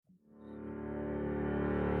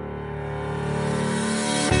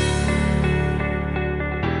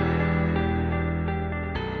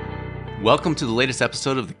Welcome to the latest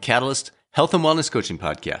episode of the Catalyst Health and Wellness Coaching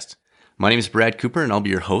Podcast. My name is Brad Cooper and I'll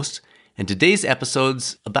be your host. And today's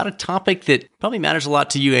episode's about a topic that probably matters a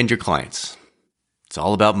lot to you and your clients. It's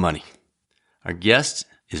all about money. Our guest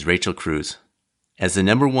is Rachel Cruze. As the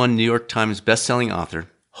 #1 New York Times bestselling author,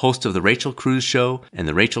 host of The Rachel Cruze Show and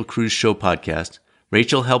The Rachel Cruze Show podcast,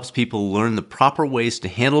 Rachel helps people learn the proper ways to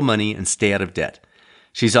handle money and stay out of debt.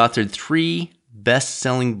 She's authored 3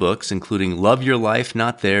 best-selling books, including Love Your Life,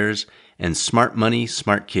 Not Theirs, and Smart Money,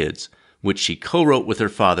 Smart Kids, which she co-wrote with her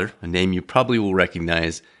father, a name you probably will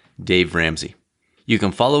recognize, Dave Ramsey. You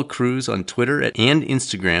can follow Cruze on Twitter and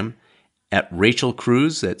Instagram at Rachel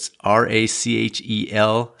Cruze, that's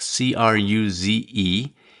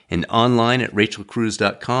RACHELCRUZE, and online at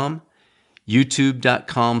rachelcruze.com,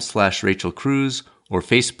 youtube.com/rachelcruze, or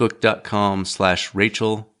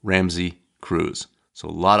facebook.com/Rachel Ramsey Cruze. So a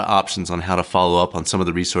lot of options on how to follow up on some of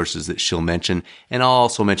the resources that she'll mention. And I'll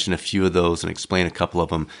also mention a few of those and explain a couple of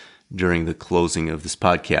them during the closing of this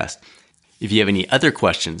podcast. If you have any other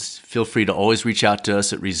questions, feel free to always reach out to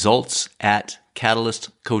us at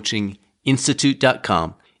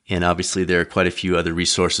results@catalystcoachinginstitute.com. And obviously there are quite a few other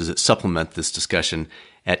resources that supplement this discussion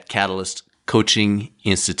at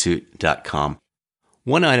catalystcoachinginstitute.com.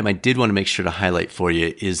 One item I did want to make sure to highlight for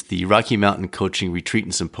you is the Rocky Mountain Coaching Retreat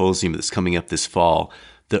and Symposium that's coming up this fall.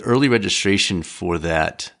 The early registration for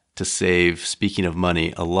that to save, speaking of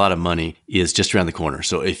money, a lot of money is just around the corner.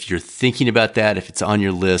 So if you're thinking about that, if it's on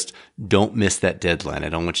your list, don't miss that deadline. I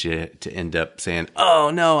don't want you to end up saying, oh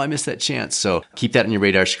no, I missed that chance. So keep that on your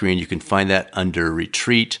radar screen. You can find that under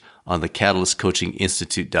Retreat on the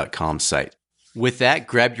catalystcoachinginstitute.com site. With that,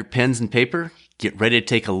 grab your pens and paper. Get ready to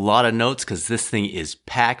take a lot of notes because this thing is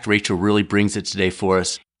packed. Rachel really brings it today for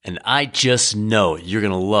us. And I just know you're going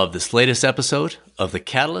to love this latest episode of the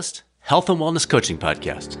Catalyst Health and Wellness Coaching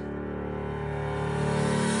Podcast.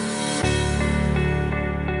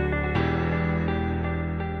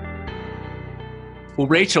 Well,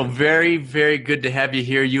 Rachel, very, very good to have you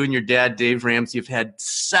here. You and your dad, Dave Ramsey, have had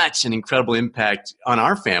such an incredible impact on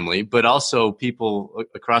our family, but also people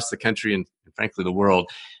across the country and frankly the world.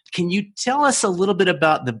 Can you tell us a little bit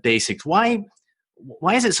about the basics? Why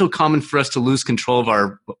is it so common for us to lose control of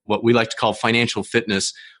our, what we like to call financial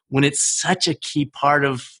fitness, when it's such a key part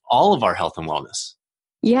of all of our health and wellness?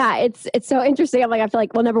 Yeah, it's so interesting. I feel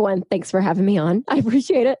like, well, #1, thanks for having me on. I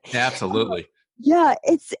appreciate it. Absolutely. Yeah,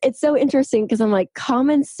 it's so interesting because I'm like,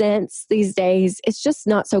 common sense these days, it's just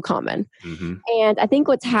not so common. Mm-hmm. And I think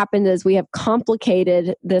what's happened is we have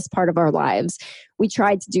complicated this part of our lives. We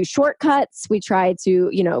tried to do shortcuts. We tried to,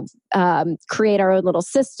 create our own little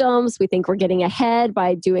systems. We think we're getting ahead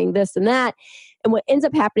by doing this and that. And what ends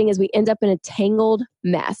up happening is we end up in a tangled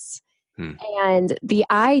mess. And the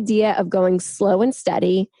idea of going slow and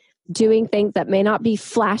steady, doing things that may not be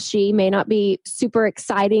flashy, may not be super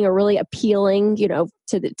exciting or really appealing, to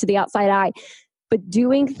the outside eye, but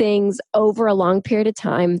doing things over a long period of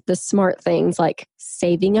time, the smart things like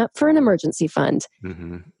saving up for an emergency fund,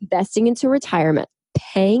 investing into retirement,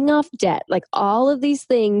 paying off debt, like all of these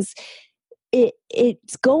things, it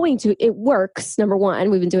works.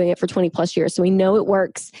 #1, we've been doing it for 20 plus years, so we know it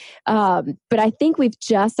works. But I think we've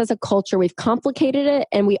just, as a culture, we've complicated it,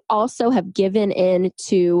 and we also have given in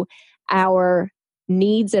to our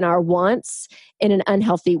needs and our wants in an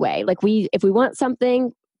unhealthy way. Like if we want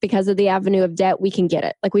something because of the avenue of debt, we can get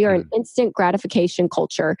it. Like we are an instant gratification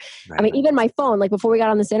culture. Right. I mean, even my phone, like before we got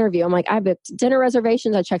on this interview, I'm like, I booked dinner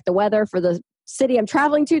reservations. I checked the weather for the city I'm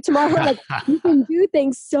traveling to tomorrow. Like you can do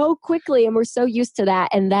things so quickly, and we're so used to that.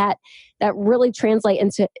 And that really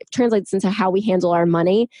translates into how we handle our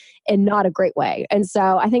money in not a great way. And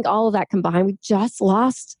so I think all of that combined, we just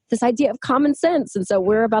lost this idea of common sense. And so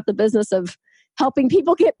we're about the business of helping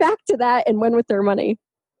people get back to that and win with their money.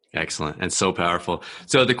 Excellent. And so powerful.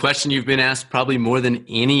 So the question you've been asked probably more than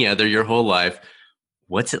any other your whole life,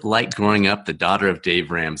 what's it like growing up the daughter of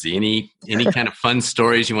Dave Ramsey? Any kind of fun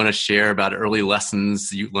stories you want to share about early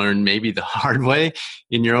lessons you learned maybe the hard way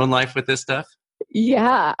in your own life with this stuff?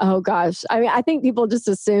 Yeah. Oh gosh. I mean, I think people just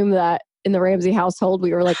assume that in the Ramsey household,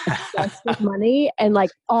 we were like obsessed with money, and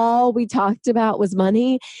like all we talked about was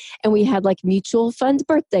money, and we had like mutual fund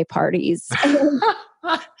birthday parties and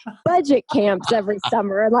budget camps every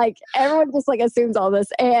summer, and like everyone just like assumes all this,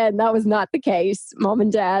 and that was not the case. Mom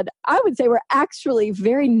and Dad, I would say, were actually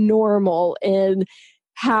very normal in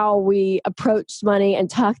how we approached money and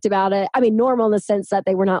talked about it. I mean, normal in the sense that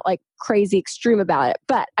they were not like crazy extreme about it,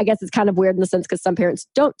 but I guess it's kind of weird in the sense because some parents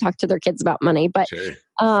don't talk to their kids about money, but sure.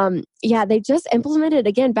 Yeah, they just implemented,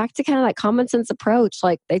 again, back to kind of that common sense approach.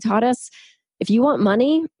 Like they taught us, if you want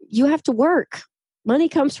money, you have to work. money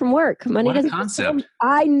comes from work. Money What a doesn't just come. concept.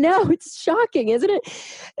 I know, it's shocking, isn't it?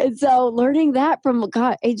 And so learning that from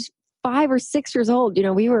age 5 or 6 years old,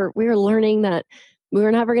 we were learning that we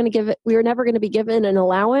were never going to be given an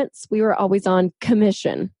allowance. We were always on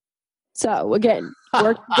commission. So again,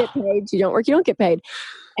 work, you get paid. You don't work, you don't get paid.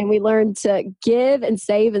 And we learned to give and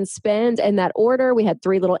save and spend in that order. We had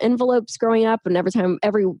 3 little envelopes growing up, and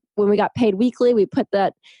when we got paid weekly, we put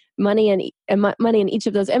that money in each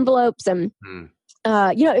of those envelopes. And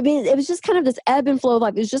it was just kind of this ebb and flow of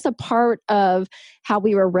life. It was just a part of how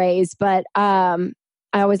we were raised. But I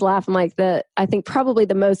always laugh. I'm like, I think probably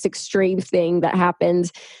the most extreme thing that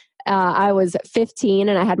happened. I was 15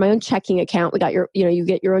 and I had my own checking account. We got you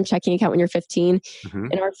get your own checking account when you're 15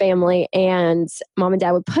 in our family. And mom and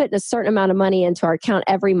dad would put a certain amount of money into our account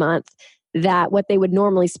every month, that what they would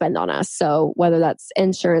normally spend on us. So whether that's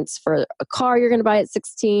insurance for a car you're going to buy at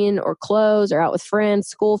 16, or clothes, or out with friends,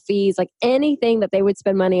 school fees, like anything that they would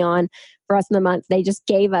spend money on for us in the month, they just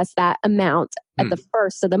gave us that amount at the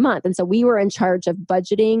first of the month. And so we were in charge of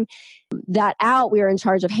budgeting that out. We were in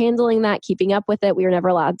charge of handling that, keeping up with it. We were never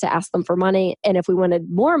allowed to ask them for money. And if we wanted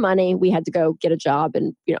more money, we had to go get a job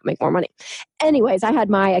and, make more money. Anyways, I had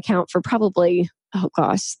my account for probably,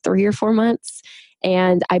 3 or 4 months.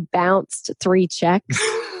 And I bounced 3 checks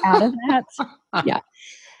out of that. Yeah.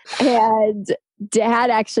 And dad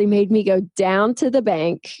actually made me go down to the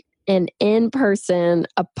bank and in person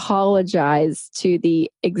apologize to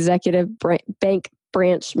the executive bank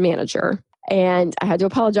branch manager. And I had to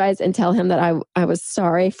apologize and tell him that I was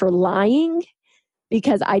sorry for lying,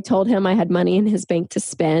 because I told him I had money in his bank to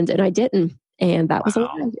spend and I didn't. And that was a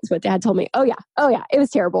lie, is what dad told me. Oh yeah. It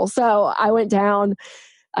was terrible. So I went down.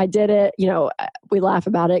 I did it. We laugh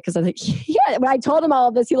about it because I think, yeah, when I told him all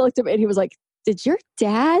of this, he looked at me and he was like, "Did your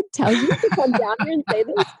dad tell you to come down here and say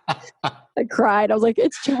this?" I cried. I was like,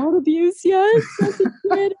 "It's child abuse." Yes, yes, it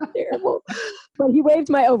did. It's terrible. But he waived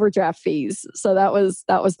my overdraft fees. So that was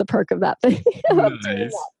the perk of that thing.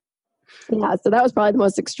 Nice. Yeah. So that was probably the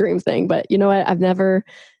most extreme thing. But you know what? I've never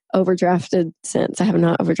overdrafted since. I have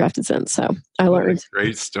not overdrafted since. So I learned.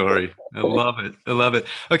 Great story. I love it. I love it.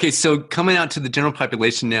 Okay. So coming out to the general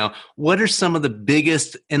population now, what are some of the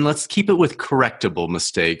biggest, and let's keep it with correctable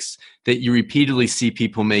mistakes, that you repeatedly see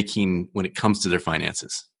people making when it comes to their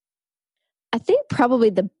finances? I think probably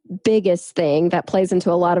the biggest thing that plays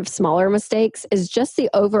into a lot of smaller mistakes is just the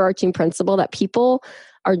overarching principle that people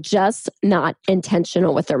are just not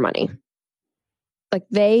intentional with their money. Like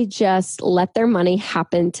they just let their money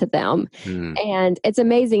happen to them. And it's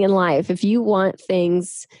amazing in life. If you want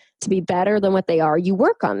things to be better than what they are, you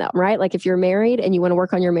work on them, right? Like if you're married and you want to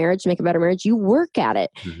work on your marriage, make a better marriage, you work at it.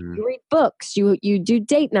 You read books, you do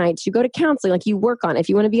date nights, you go to counseling, like you work on it. If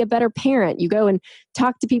you want to be a better parent, you go and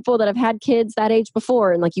talk to people that have had kids that age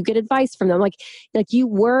before and like you get advice from them. Like you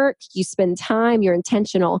work, you spend time, you're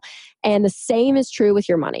intentional. And the same is true with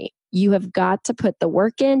your money. You have got to put the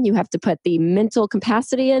work in. You have to put the mental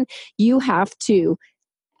capacity in. You have to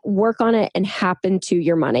work on it and happen to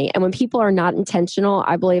your money. And when people are not intentional,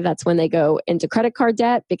 I believe that's when they go into credit card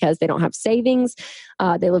debt because they don't have savings.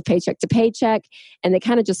 They live paycheck to paycheck and they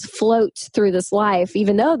kind of just float through this life,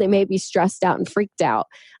 even though they may be stressed out and freaked out.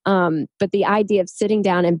 But the idea of sitting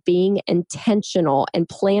down and being intentional and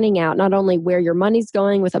planning out not only where your money's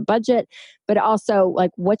going with a budget, but also like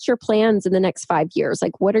what's your plans in the next 5 years?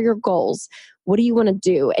 Like what are your goals? What do you want to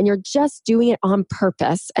do? And you're just doing it on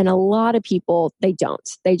purpose. And a lot of people, they don't.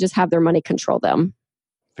 They just have their money control them.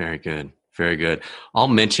 Very good. Very good. I'll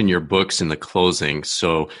mention your books in the closing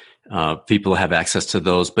so people have access to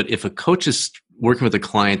those. But if a coach is working with a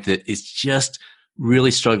client that is just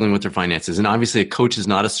really struggling with their finances, and obviously a coach is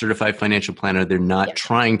not a certified financial planner, they're not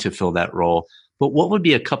trying to fill that role. But what would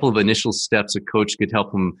be a couple of initial steps a coach could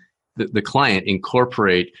help them, the client,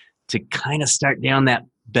 incorporate to kind of start down that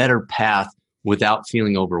better path without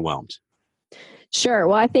feeling overwhelmed? Sure.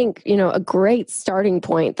 Well, I think, a great starting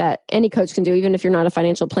point that any coach can do, even if you're not a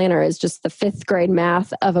financial planner, is just the 5th grade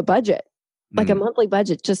math of a budget, like a monthly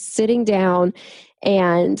budget, just sitting down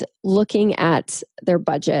and looking at their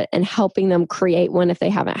budget and helping them create one if they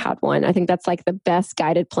haven't had one. I think that's like the best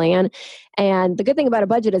guided plan. And the good thing about a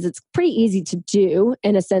budget is it's pretty easy to do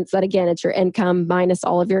in a sense that, again, it's your income minus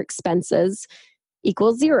all of your expenses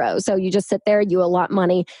equals 0. So you just sit there, you allot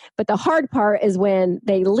money. But the hard part is when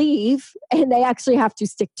they leave and they actually have to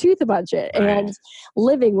stick to the budget and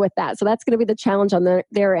living with that. So that's going to be the challenge on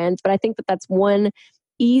their end. But I think that that's one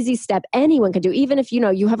easy step anyone can do. Even if,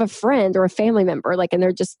 you have a friend or a family member, and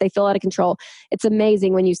they feel out of control. It's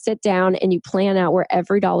amazing when you sit down and you plan out where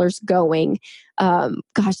every dollar's going.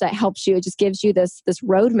 gosh, that helps you. It just gives you this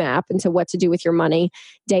roadmap into what to do with your money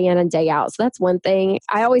day in and day out. So that's one thing.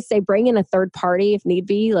 I always say bring in a third party if need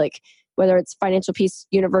be, like whether it's Financial Peace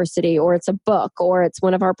University or it's a book or it's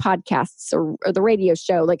one of our podcasts or the radio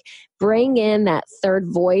show, like bring in that third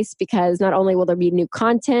voice, because not only will there be new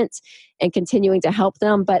content and continuing to help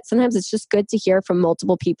them, but sometimes it's just good to hear from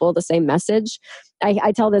multiple people the same message.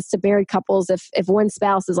 I tell this to married couples, if one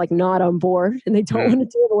spouse is like not on board and they don't want to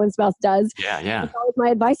do it, but one spouse does. Yeah. That's always my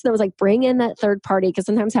advice to them, was like bring in that third party, because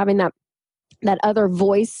sometimes having that other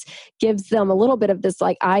voice gives them a little bit of this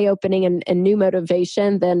like eye-opening and new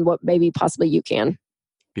motivation than what maybe possibly you can.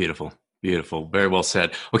 Beautiful. Beautiful. Very well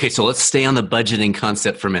said. Okay, so let's stay on the budgeting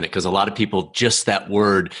concept for a minute, because a lot of people, just that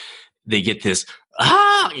word, they get this,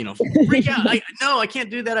 freak out. I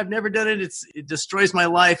can't do that. I've never done it. It destroys my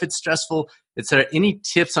life. It's stressful. Is there any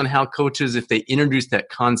tips on how coaches, if they introduce that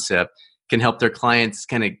concept, can help their clients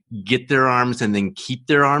kind of get their arms and then keep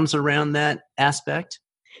their arms around that aspect?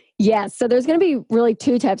 Yes. So there's going to be really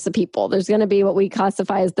two types of people. There's going to be what we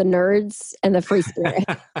classify as the nerds and the free spirit.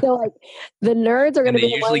 So like the nerds are going to be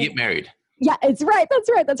usually get married. Yeah, it's right.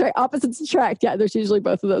 That's right. Opposites attract. Yeah, there's usually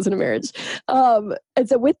both of those in a marriage. And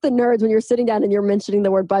so with the nerds, when you're sitting down and you're mentioning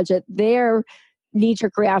the word budget, their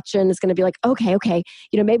knee-jerk reaction is going to be like, okay.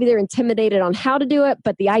 Maybe they're intimidated on how to do it,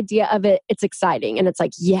 but the idea of it, it's exciting. And it's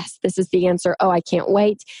like, yes, this is the answer. Oh, I can't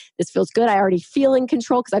wait. This feels good. I already feel in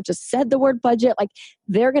control because I've just said the word budget. Like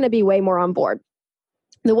they're going to be way more on board.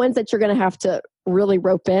 The ones that you're going to have to really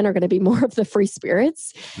rope in are going to be more of the free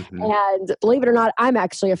spirits. Mm-hmm. And believe it or not, I'm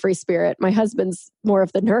actually a free spirit. My husband's more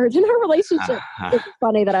of the nerd in our relationship. It's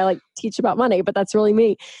funny that I like teach about money, but that's really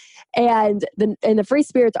me. And the free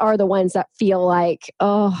spirits are the ones that feel like,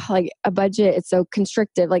 like a budget, it's so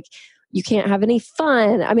constrictive. Like you can't have any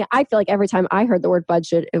fun. I mean, I feel like every time I heard the word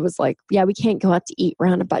budget, it was like, yeah, we can't go out to eat. We're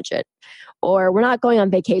on a budget. Or we're not going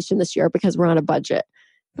on vacation this year because we're on a budget.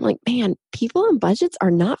 I'm like, man, people on budgets are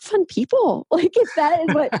not fun people. Like if that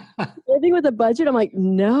is what living with a budget, I'm like,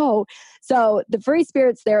 no. So the free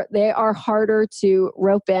spirits, they are harder to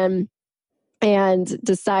rope in and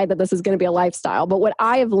decide that this is going to be a lifestyle. But what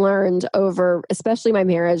I have learned over, especially my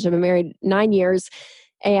marriage, I've been married 9 years,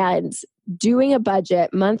 and doing a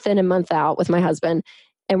budget month in and month out with my husband,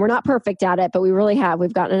 and we're not perfect at it, but we really have.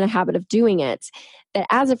 We've gotten in a habit of doing it. That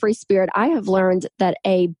as a free spirit, I have learned that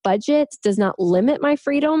a budget does not limit my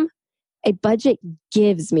freedom. A budget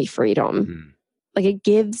gives me freedom. Mm-hmm. Like it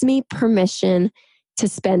gives me permission to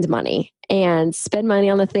spend money and spend money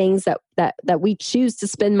on the things that we choose to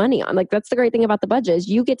spend money on. Like that's the great thing about the budget is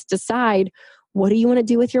you get to decide, what do you want to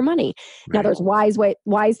do with your money? Right. Now there's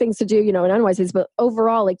wise things to do, and unwise things, but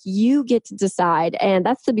overall, like you get to decide. And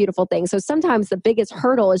that's the beautiful thing. So sometimes the biggest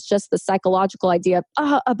hurdle is just the psychological idea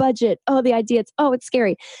of, a budget. The idea, it's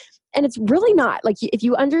scary. And it's really not. Like if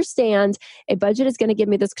you understand a budget is going to give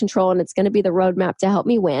me this control and it's going to be the roadmap to help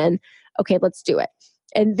me win, okay, let's do it.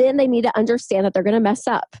 And then they need to understand that they're going to mess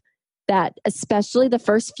up. That especially the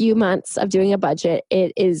first few months of doing a budget,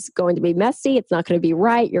 it is going to be messy. It's not going to be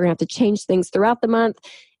right. You're going to have to change things throughout the month.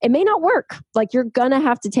 It may not work. Like you're going to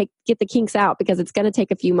have to get the kinks out because it's going to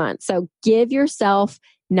take a few months. So give yourself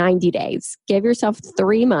 90 days. Give yourself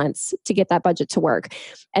 3 months to get that budget to work.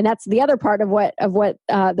 And that's the other part of what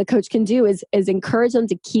the coach can do is encourage them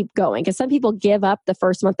to keep going. Because some people give up the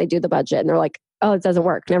first month they do the budget and they're like, oh, it doesn't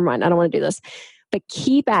work. Never mind. I don't want to do this. But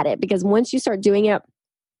keep at it, because once you start doing it,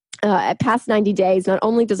 past 90 days, not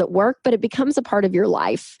only does it work, but it becomes a part of your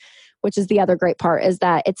life, which is the other great part, is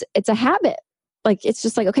that it's a habit. Like, it's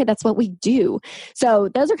just like, okay, that's what we do. So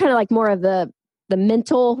those are kind of like more of the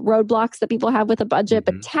mental roadblocks that people have with a budget.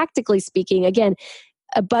 Mm-hmm. But tactically speaking, again,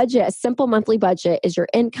 a simple monthly budget is your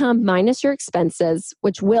income minus your expenses,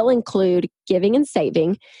 which will include giving and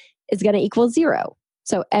saving, is going to equal 0.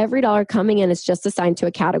 So every dollar coming in is just assigned to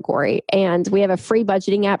a category. And we have a free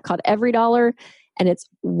budgeting app called Every Dollar. And it's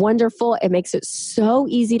wonderful. It makes it so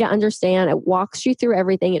easy to understand. It walks you through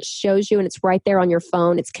everything. It shows you, and it's right there on your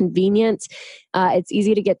phone. It's convenient. It's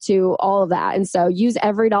easy to get to, all of that. And so use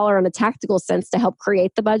Every Dollar in a tactical sense to help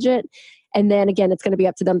create the budget. And then again, it's going to be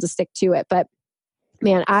up to them to stick to it. But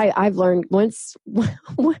man, I've learned once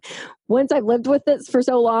I've lived with it for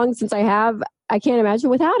so long, since I can't imagine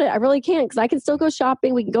without it. I really can't, because I can still go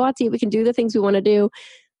shopping. We can go out to eat. We can do the things we want to do.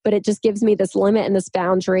 But it just gives me this limit and this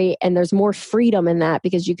boundary, and there's more freedom in that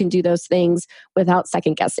because you can do those things without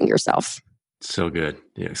second guessing yourself. So good.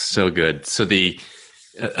 Yeah, so good. So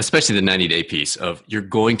especially the 90-day piece of you're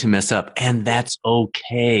going to mess up, and that's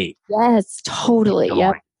okay. Yes, totally.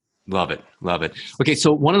 Yep. Love it. Love it. Okay.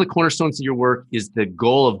 So one of the cornerstones of your work is the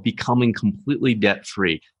goal of becoming completely debt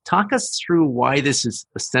free. Talk us through why this is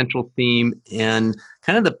a central theme and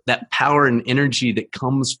kind of that power and energy that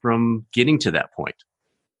comes from getting to that point.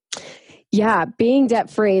 Yeah, being debt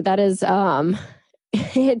free, that is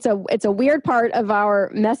it's a weird part of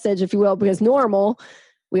our message, if you will, because normal,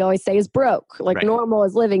 we always say, is broke. Like Right. normal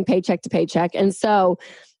is living paycheck to paycheck. And so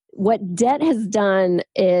what debt has done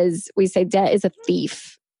is we say debt is a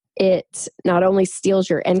thief. It not only steals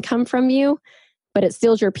your income from you, but it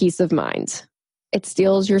steals your peace of mind. It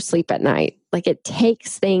steals your sleep at night. Like it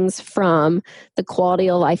takes things from the quality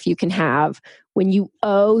of life you can have when you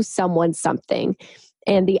owe someone something.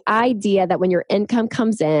 And the idea that when your income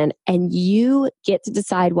comes in and you get to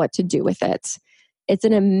decide what to do with it, it's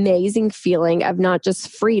an amazing feeling of not just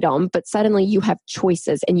freedom, but suddenly you have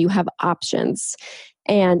choices and you have options.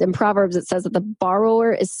 And in Proverbs, it says that the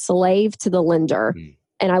borrower is slave to the lender. Mm.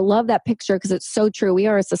 And I love that picture because it's so true. We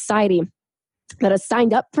are a society that has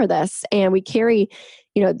signed up for this, and we carry,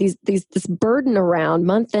 this burden around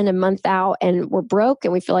month in and month out, and we're broke,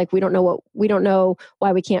 and we feel like we don't know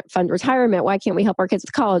why we can't fund retirement. Why can't we help our kids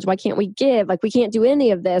with college? Why can't we give? Like we can't do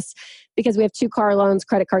any of this because we have 2 car loans,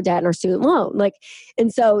 credit card debt, and our student loan.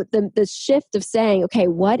 And so the shift of saying, okay,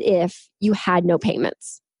 what if you had no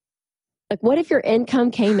payments? Like, what if your income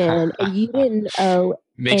came in and you didn't owe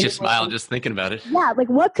Makes you anything? smile just thinking about it. Yeah, like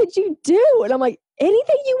what could you do? And I'm like,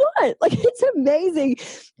 anything you want. Like it's amazing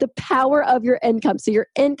the power of your income. So your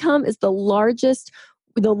income is the largest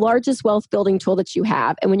wealth building tool that you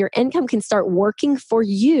have. And when your income can start working for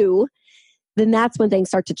you, then that's when things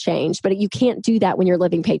start to change. But you can't do that when you're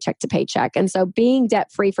living paycheck to paycheck. And so being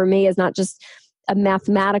debt free for me is not just a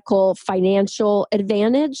mathematical financial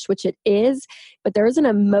advantage, which it is, but there is an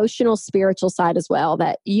emotional, spiritual side as well,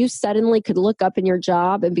 that you suddenly could look up in your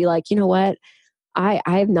job and be like, you know what? I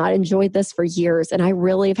have not enjoyed this for years, and I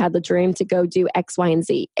really have had the dream to go do X, Y, and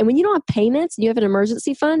Z. And when you don't have payments and you have an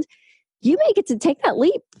emergency fund, you may get to take that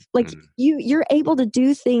leap. Like you're able to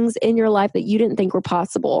do things in your life that you didn't think were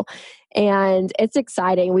possible. And it's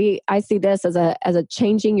exciting. I see this as a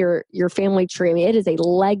changing your family tree. I mean, it is a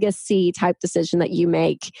legacy type decision that you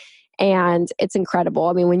make. And it's incredible.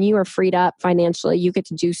 I mean, when you are freed up financially, you get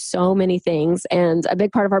to do so many things. And a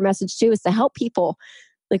big part of our message too is to help people.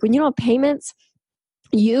 Like when you don't have payments,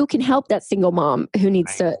 you can help that single mom who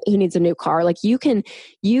needs a new car. Like you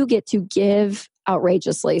get to give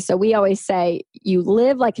outrageously. So we always say you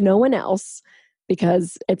live like no one else,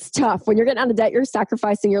 because it's tough. When you're getting out of debt, you're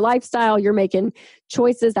sacrificing your lifestyle. You're making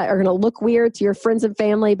choices that are going to look weird to your friends and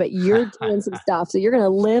family, but you're doing some stuff. So you're going to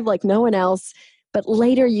live like no one else. But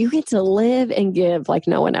later you get to live and give like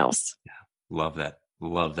no one else. Yeah, love that.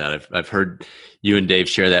 Love that. I've heard you and Dave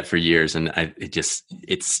share that for years, and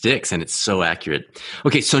it sticks, and it's so accurate.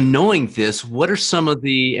 Okay, so knowing this, what are some of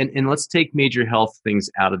and let's take major health things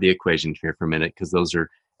out of the equation here for a minute, because those are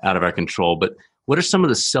out of our control. But what are some of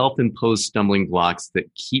the self-imposed stumbling blocks that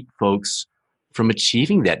keep folks from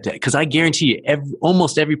achieving that debt? Because I guarantee you,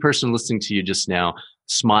 almost every person listening to you just now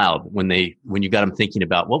smiled when you got them thinking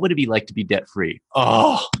about what would it be like to be debt free.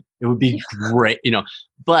 Oh, it would be great,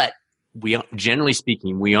 But generally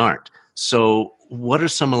speaking, we aren't. So what are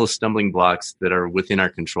some of those stumbling blocks that are within our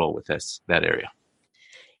control with that area?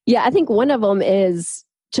 Yeah, I think one of them is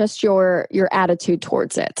just your attitude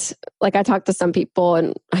towards it. Like I talked to some people,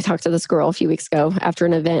 and I talked to this girl a few weeks ago after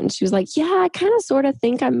an event, and she was like, yeah, I kind of sort of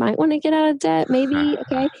think I might want to get out of debt, maybe.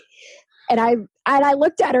 Okay. And I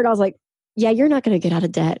looked at her and I was like, yeah, you're not going to get out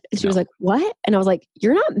of debt. And she was like, what? And I was like,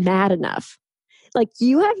 you're not mad enough. Like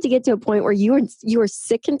you have to get to a point where you are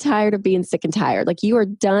sick and tired of being sick and tired. Like you are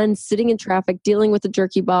done sitting in traffic, dealing with a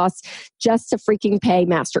jerky boss just to freaking pay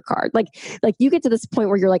MasterCard. Like you get to this point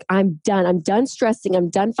where you're like, I'm done. I'm done stressing. I'm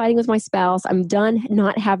done fighting with my spouse. I'm done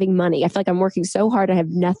not having money. I feel like I'm working so hard. I have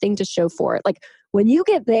nothing to show for it. Like when you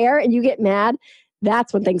get there and you get mad,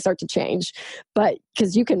 that's when things start to change. But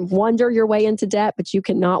because you can wonder your way into debt, but you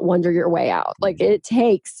cannot wonder your way out. Like it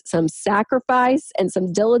takes some sacrifice and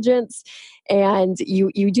some diligence, and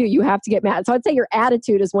you have to get mad. So I'd say your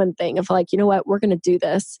attitude is one thing of like, you know what, we're going to do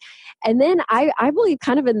this. And then I believe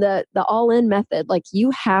kind of in the all-in method. Like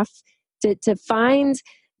you have to find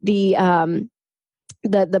the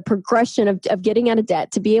progression of getting out of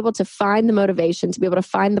debt, to be able to find the motivation, to be able to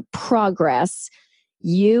find the progress.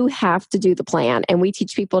 You have to do the plan. And we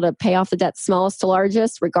teach people to pay off the debt smallest to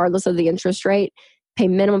largest, regardless of the interest rate, pay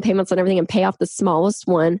minimum payments on everything, and pay off the smallest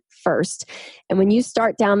one first. And when you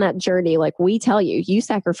start down that journey, like we tell you, you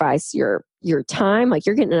sacrifice your time, like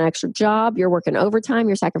you're getting an extra job, you're working overtime,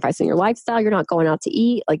 you're sacrificing your lifestyle, you're not going out to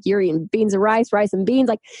eat, like you're eating beans and rice and beans,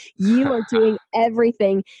 like you are doing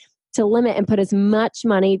everything. to limit and put as much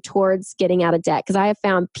money towards getting out of debt. Because I have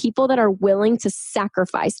found people that are willing to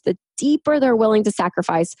sacrifice, the deeper they're willing to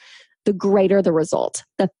sacrifice, the greater the result,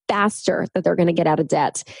 the faster that they're going to get out of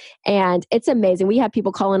debt. And it's amazing. We have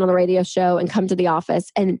people call in on the radio show and come to the office,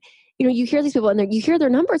 and you hear these people and you hear their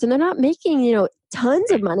numbers, and they're not making, tons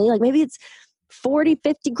of money. Like maybe it's 40,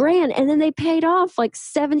 50 grand. And then they paid off like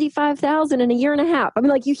 75,000 in a year and a half. I mean,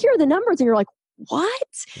 like you hear the numbers and you're like, what?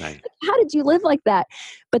 Right. How did you live like that?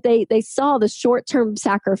 But they saw the short-term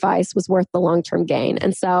sacrifice was worth the long-term gain.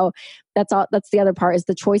 And so that's the other part, is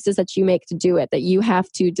the choices that you make to do it, that you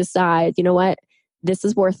have to decide, you know what, this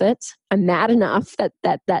is worth it. I'm mad enough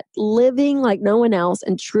that living like no one else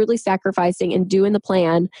and truly sacrificing and doing the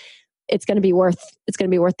plan, it's going to be worth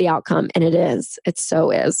the outcome. And it is. It so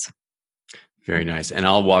is. Very nice. And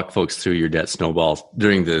I'll walk folks through your debt snowball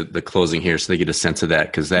during the closing here so they get a sense of that,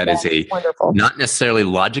 because that is a wonderful, not necessarily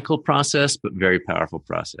logical process, but very powerful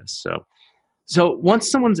process. So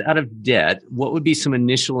once someone's out of debt, what would be some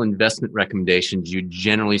initial investment recommendations you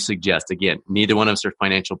generally suggest? Again, neither one of us are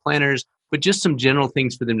financial planners, but just some general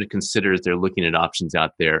things for them to consider as they're looking at options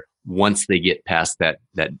out there once they get past that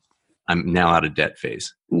I'm now out of debt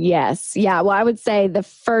phase. Yes. Yeah. Well, I would say the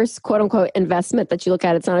first quote unquote investment that you look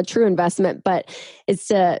at, it's not a true investment, but it's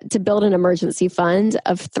to build an emergency fund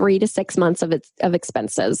of 3 to 6 months of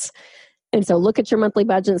expenses. And so look at your monthly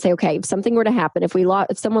budget and say, okay, if something were to happen, if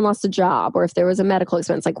someone lost a job, or if there was a medical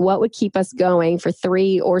expense, like what would keep us going for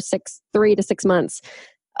 3 to 6 months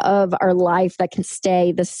of our life that can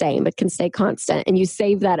stay the same, but can stay constant. And you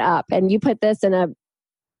save that up, and you put this in a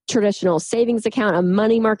traditional savings account, a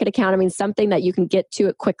money market account. I mean, something that you can get to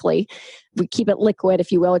it quickly. We keep it liquid,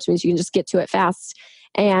 if you will, which means you can just get to it fast.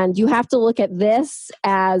 And you have to look at this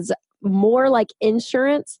as more like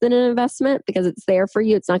insurance than an investment, because it's there for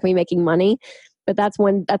you. It's not going to be making money. But that's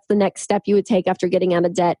the next step you would take after getting out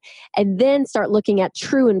of debt. And then start looking at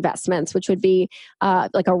true investments, which would be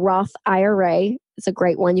like a Roth IRA. It's a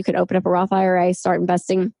great one. You could open up a Roth IRA, start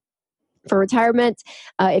investing for retirement.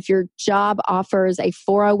 If your job offers a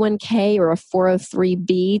 401k or a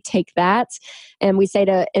 403b, take that. And we say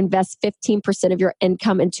to invest 15% of your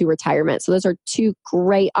income into retirement. So those are two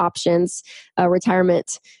great options,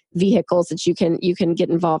 retirement vehicles that you can get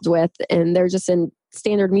involved with. And they're just in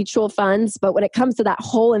standard mutual funds. But when it comes to that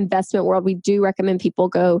whole investment world, we do recommend people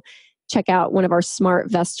go check out one of our smart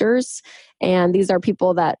investors. And these are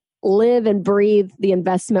people that live and breathe the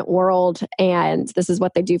investment world, and this is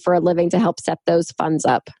what they do for a living to help set those funds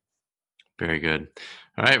up. Very good.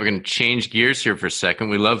 All right, we're going to change gears here for a second.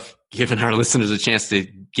 We love giving our listeners a chance to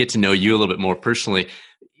get to know you a little bit more personally.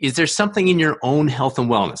 Is there something in your own health and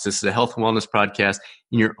wellness? This is a health and wellness podcast.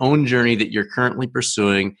 In your own journey that you're currently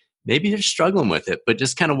pursuing, maybe you're struggling with it, but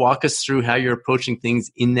just kind of walk us through how you're approaching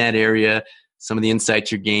things in that area, some of the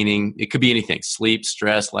insights you're gaining. It could be anything: sleep,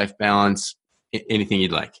 stress, life balance, anything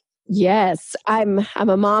you'd like. Yes, I'm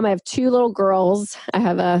a mom. I have 2 little girls. I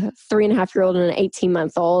have a 3.5-year-old and an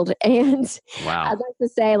 18-month-old. And wow. I'd like to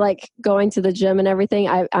say, like, going to the gym and everything,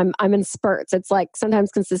 I'm in spurts. It's like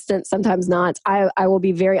sometimes consistent, sometimes not. I will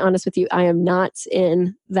be very honest with you. I am not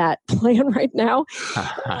in that plan right now.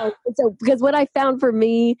 So because what I found for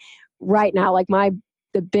me right now, like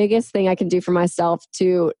the biggest thing I can do for myself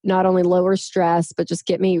to not only lower stress, but just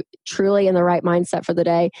get me truly in the right mindset for the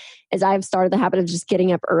day, is I've started the habit of just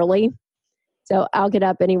getting up early. So I'll get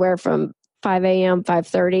up anywhere from 5 a.m.,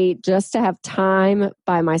 5:30, just to have time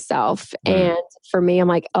by myself. And for me, I'm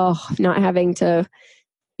like, not having to,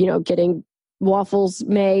 getting waffles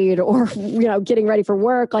made or, getting ready for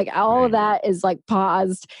work. Like all of that is like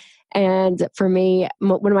paused. And for me,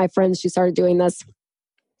 one of my friends, she started doing this.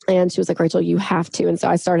 And she was like, Rachel, you have to. And so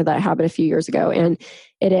I started that habit a few years ago. And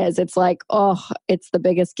it's like, it's the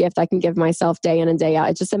biggest gift I can give myself day in and day out.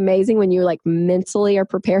 It's just amazing when you like mentally are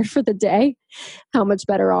prepared for the day, how much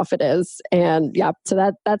better off it is. And yeah,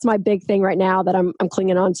 so that's my big thing right now that I'm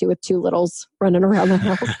clinging on to with 2 littles running around the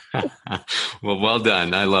house. Well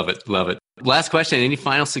done. I love it. Love it. Last question. Any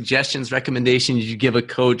final suggestions, recommendations you give a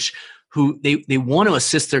coach who they want to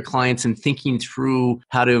assist their clients in thinking through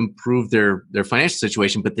how to improve their financial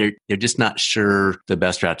situation, but they're just not sure the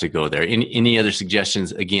best route to go there? Any other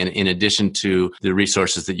suggestions, again, in addition to the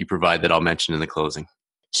resources that you provide that I'll mention in the closing?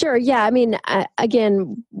 Sure. Yeah. I mean,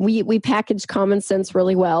 again, we package common sense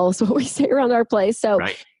really well, is what we say around our place. So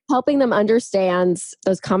helping them understand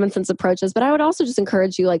those common sense approaches. But I would also just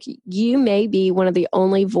encourage you, like, you may be one of the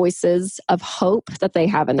only voices of hope that they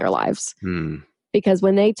have in their lives. Because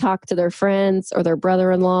when they talk to their friends or their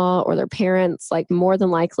brother-in-law or their parents, like more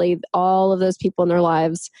than likely, all of those people in their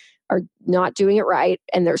lives are not doing it right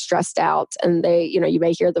and they're stressed out, and they, you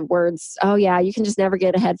may hear the words, oh yeah, you can just never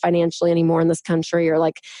get ahead financially anymore in this country, or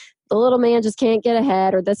like the little man just can't get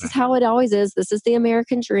ahead, or this is how it always is. This is the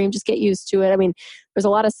American dream. Just get used to it. I mean, there's a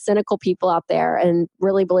lot of cynical people out there and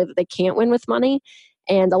really believe that they can't win with money.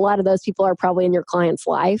 And a lot of those people are probably in your client's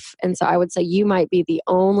life. And so I would say you might be the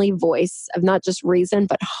only voice of not just reason,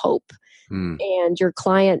 but hope. And your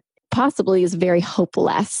client possibly is very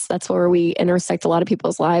hopeless. That's where we intersect a lot of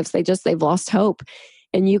people's lives. They've lost hope.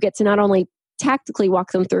 And you get to not only tactically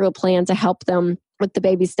walk them through a plan to help them with the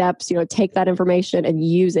baby steps, take that information and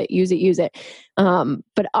use it.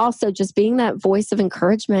 But also just being that voice of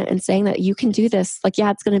encouragement and saying that you can do this. Like,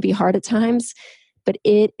 yeah, it's going to be hard at times, but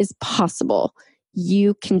it is possible.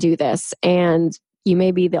 You can do this. And you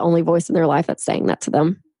may be the only voice in their life that's saying that to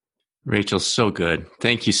them. Rachel, so good.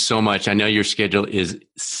 Thank you so much. I know your schedule is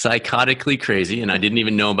psychotically crazy, and I didn't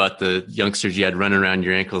even know about the youngsters you had running around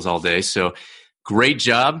your ankles all day. So great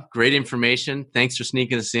job. Great information. Thanks for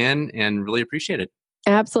sneaking us in, and really appreciate it.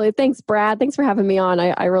 Absolutely. Thanks, Brad. Thanks for having me on.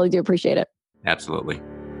 I really do appreciate it. Absolutely.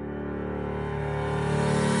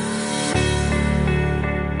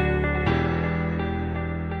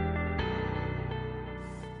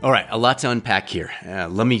 All right, a lot to unpack here.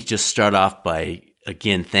 Let me just start off by,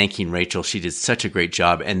 again, thanking Rachel. She did such a great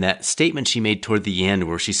job. And that statement she made toward the end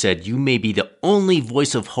where she said, you may be the only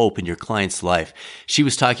voice of hope in your client's life. She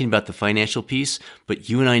was talking about the financial piece, but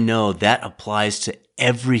you and I know that applies to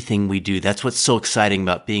everything we do. That's what's so exciting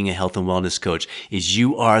about being a health and wellness coach is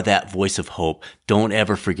you are that voice of hope. Don't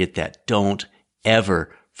ever forget that. Don't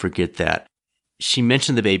ever forget that. She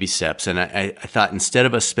mentioned the baby steps, and I thought instead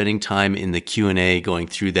of us spending time in the Q&A going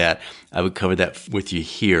through that, I would cover that with you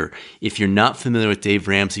here. If you're not familiar with Dave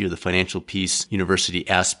Ramsey or the Financial Peace University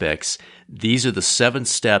aspects, these are the 7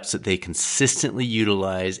 steps that they consistently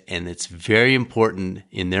utilize, and it's very important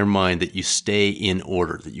in their mind that you stay in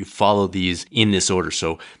order, that you follow these in this order.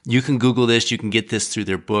 So you can Google this, you can get this through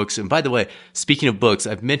their books. And by the way, speaking of books,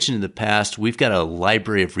 I've mentioned in the past, we've got a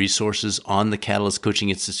library of resources on the Catalyst Coaching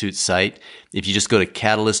Institute site. If you just go to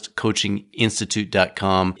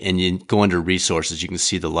catalystcoachinginstitute.com and you go under resources, you can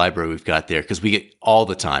see the library we've got there, because we get all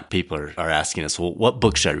the time people are asking us, well, what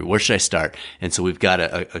book should I read? Where should I start? And so we've got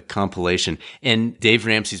a compilation. And Dave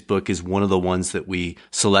Ramsey's book is one of the ones that we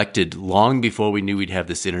selected long before we knew we'd have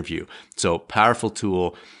this interview. So powerful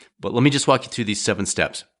tool. But let me just walk you through these 7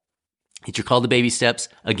 steps. These are called the baby steps.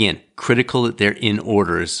 Again, critical that they're in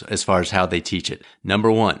order as far as how they teach it.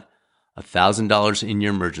 Number 1, $1,000 in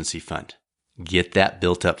your emergency fund. Get that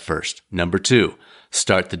built up first. Number 2,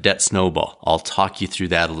 start the debt snowball. I'll talk you through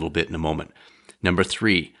that a little bit in a moment. Number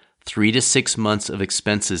 3, 3 to 6 months of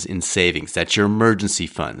expenses in savings. That's your emergency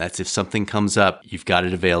fund. That's if something comes up, you've got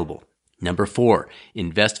it available. Number 4,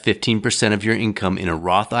 invest 15% of your income in a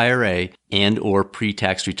Roth IRA and or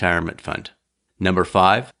pre-tax retirement fund. Number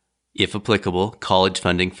 5, if applicable, college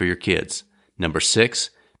funding for your kids. Number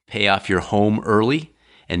 6, pay off your home early.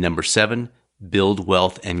 And number 7, build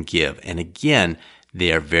wealth and give. And again,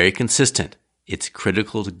 they are very consistent. It's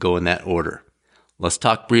critical to go in that order. Let's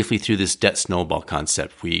talk briefly through this debt snowball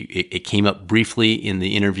concept. It came up briefly in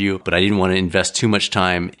the interview, but I didn't want to invest too much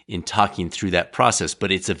time in talking through that process,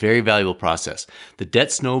 but it's a very valuable process. The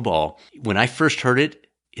debt snowball, when I first heard it,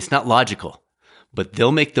 it's not logical, but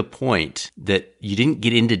they'll make the point that you didn't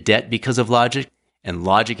get into debt because of logic, and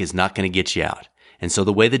logic is not going to get you out. And so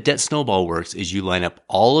the way the debt snowball works is you line up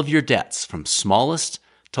all of your debts from smallest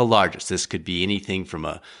to largest. This could be anything from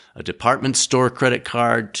a department store credit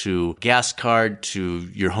card to gas card to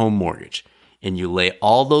your home mortgage. And you lay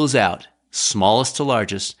all those out, smallest to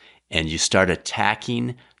largest, and you start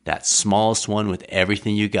attacking that smallest one with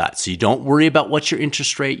everything you got. So you don't worry about what's your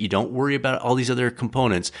interest rate. You don't worry about all these other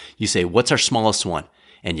components. You say, what's our smallest one?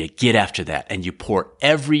 And you get after that, and you pour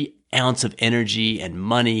every ounce of energy and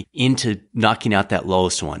money into knocking out that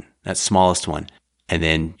lowest one, that smallest one. And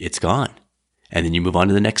then it's gone. And then you move on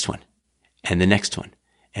to the next one, and the next one,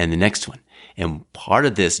 and the next one. And part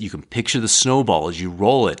of this, you can picture the snowball as you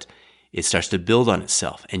roll it. It starts to build on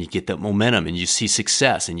itself, and you get that momentum, and you see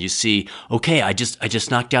success, and you see, okay, I just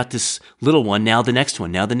knocked out this little one. Now the next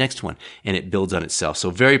one, now the next one, and it builds on itself.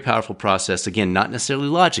 So very powerful process. Again, not necessarily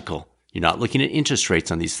logical. You're not looking at interest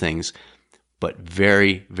rates on these things, but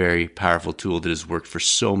very, very powerful tool that has worked for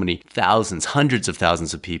so many thousands, hundreds of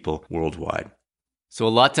thousands of people worldwide. So a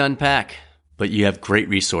lot to unpack. But you have great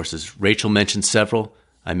resources. Rachel mentioned several.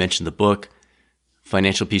 I mentioned the book,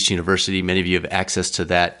 Financial Peace University. Many of you have access to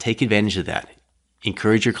that. Take advantage of that.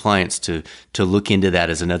 Encourage your clients to look into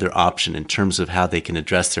that as another option in terms of how they can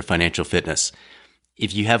address their financial fitness.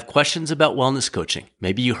 If you have questions about wellness coaching,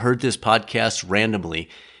 maybe you heard this podcast randomly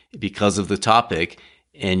because of the topic,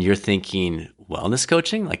 and you're thinking, wellness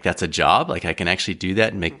coaching, like that's a job, like I can actually do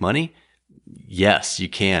that and make money. Yes, you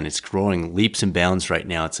can. It's growing leaps and bounds right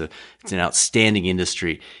now. It's an outstanding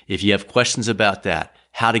industry. If you have questions about that,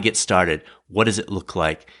 how to get started, what does it look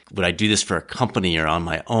like? Would I do this for a company or on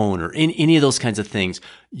my own or any of those kinds of things?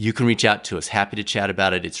 You can reach out to us. Happy to chat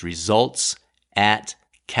about it. It's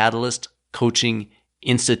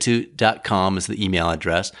results@catalystcoachinginstitute.com is the email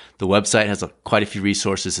address. The website has quite a few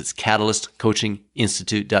resources. It's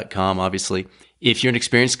catalystcoachinginstitute.com, obviously. If you're an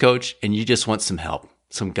experienced coach and you just want some help,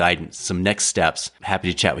 some guidance, some next steps,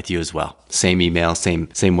 happy to chat with you as well. Same email, same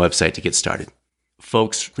website to get started.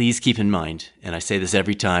 Folks, please keep in mind, and I say this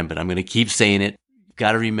every time, but I'm going to keep saying it. You've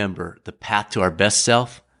got to remember the path to our best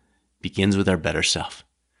self begins with our better self.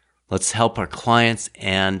 Let's help our clients,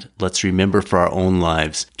 and let's remember for our own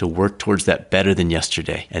lives to work towards that better than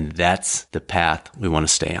yesterday. And that's the path we want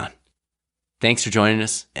to stay on. Thanks for joining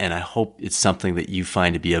us, and I hope it's something that you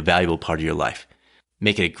find to be a valuable part of your life.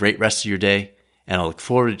 Make it a great rest of your day, and I'll look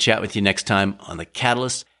forward to chat with you next time on the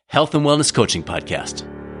Catalyst Health and Wellness Coaching Podcast.